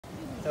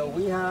So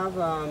we have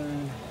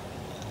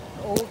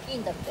大きい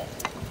んだって。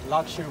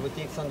 luxury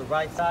boutiques on the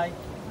right side.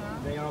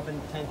 They are open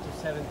 10 to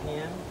 7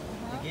 p.m.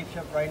 The gift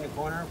shop right in the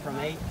corner from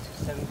 8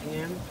 to 7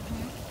 p.m.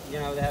 You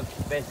know, they have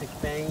basic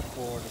things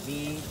for the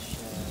beach,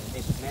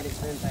 basic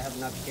medicines. I have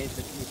not case,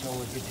 but it's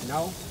always good to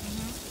know.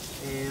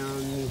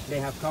 And they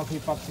have coffee,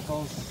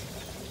 popsicles,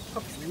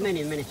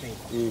 many things,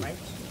 right?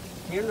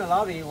 Here in the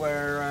lobby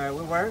where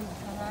we were,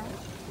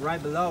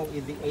 right below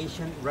is the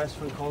Asian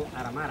restaurant called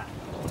Aramara.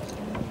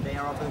 They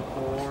are open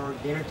for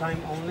dinner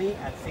time only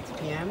at 6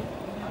 p.m.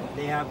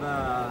 They have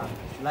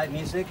live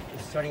music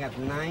starting at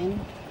 9.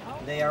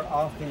 They are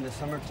off in the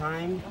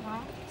summertime,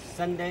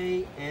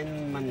 Sunday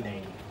and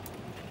Monday.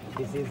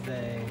 This is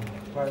the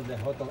part of the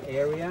hotel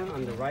area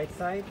on the right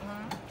side.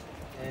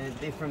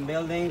 Different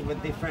buildings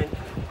with different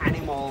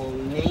animal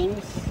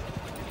names.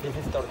 This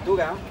is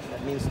Tortuga,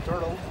 that means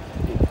turtle.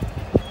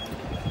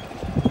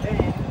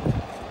 Then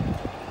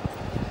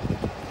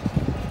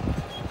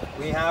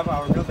we have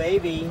our new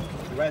baby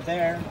right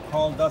there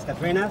called Dos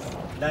Catrinas.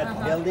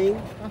 That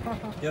building,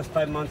 just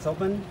 5 months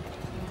open.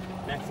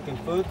 Mexican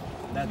food.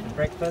 That's the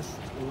breakfast,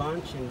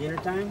 lunch, and dinner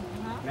time.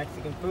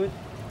 Mexican food.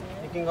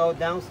 You can go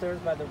downstairs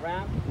by the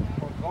ramp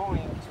or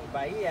going to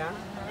Bahia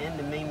and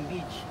the main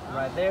beach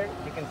right there.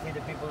 You can see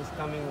the people is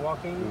coming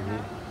walking.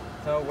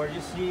 So where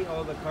you see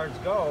all the cars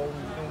go,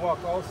 you can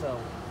walk also.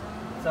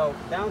 So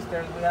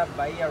downstairs we have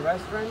Bahia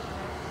restaurant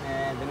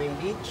and the main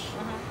beach.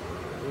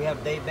 We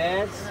have day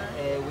beds.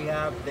 We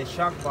have the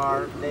shark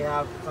bar. They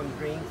have some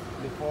drinks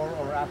before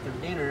or after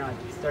dinner,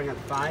 starting at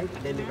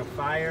 5. They make a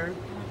fire.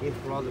 It's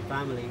for all the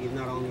family. It's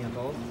not only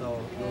adults, so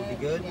it will be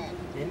good.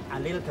 And a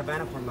little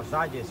cabana for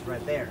massages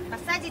right there.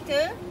 Massage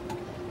too?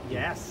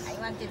 Yes. I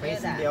want to do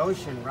Facing that. the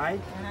ocean,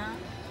 right?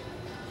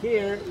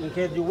 Here, in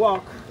case you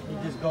walk, you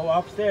just go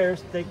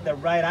upstairs, take the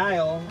right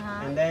aisle,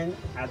 and then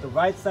at the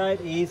right side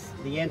is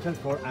the entrance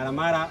for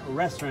Aramara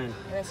restaurant.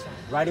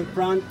 Right in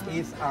front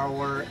is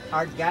our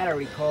art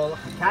gallery called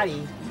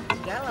Hakari.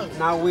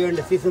 Now we're in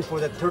the season for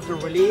the turtle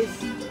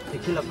release,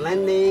 tequila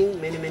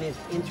blending, many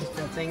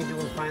interesting things you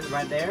will find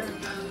right there.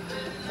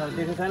 So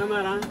this is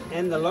Aramara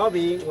and the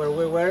lobby where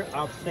we were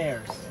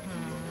upstairs.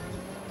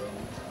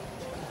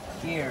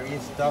 Here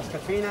is Dos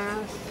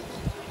Catrinas,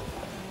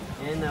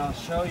 and I'll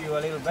show you a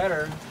little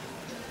better.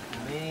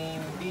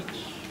 Main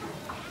beach.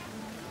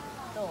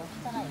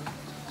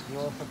 You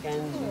also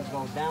can just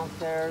go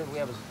downstairs. We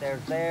have a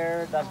stairs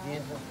there. That's the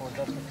entrance for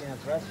Dos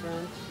Catrinas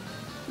restaurant.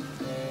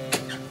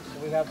 And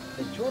we have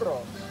the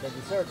churros, the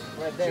dessert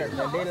right there,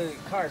 the little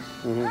cart.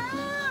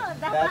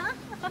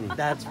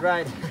 That's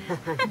right.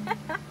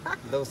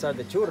 Those are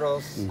the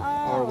churros,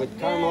 or with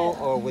caramel,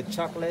 or with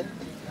chocolate.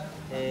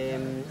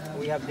 And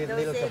we have this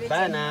little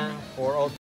cabana for all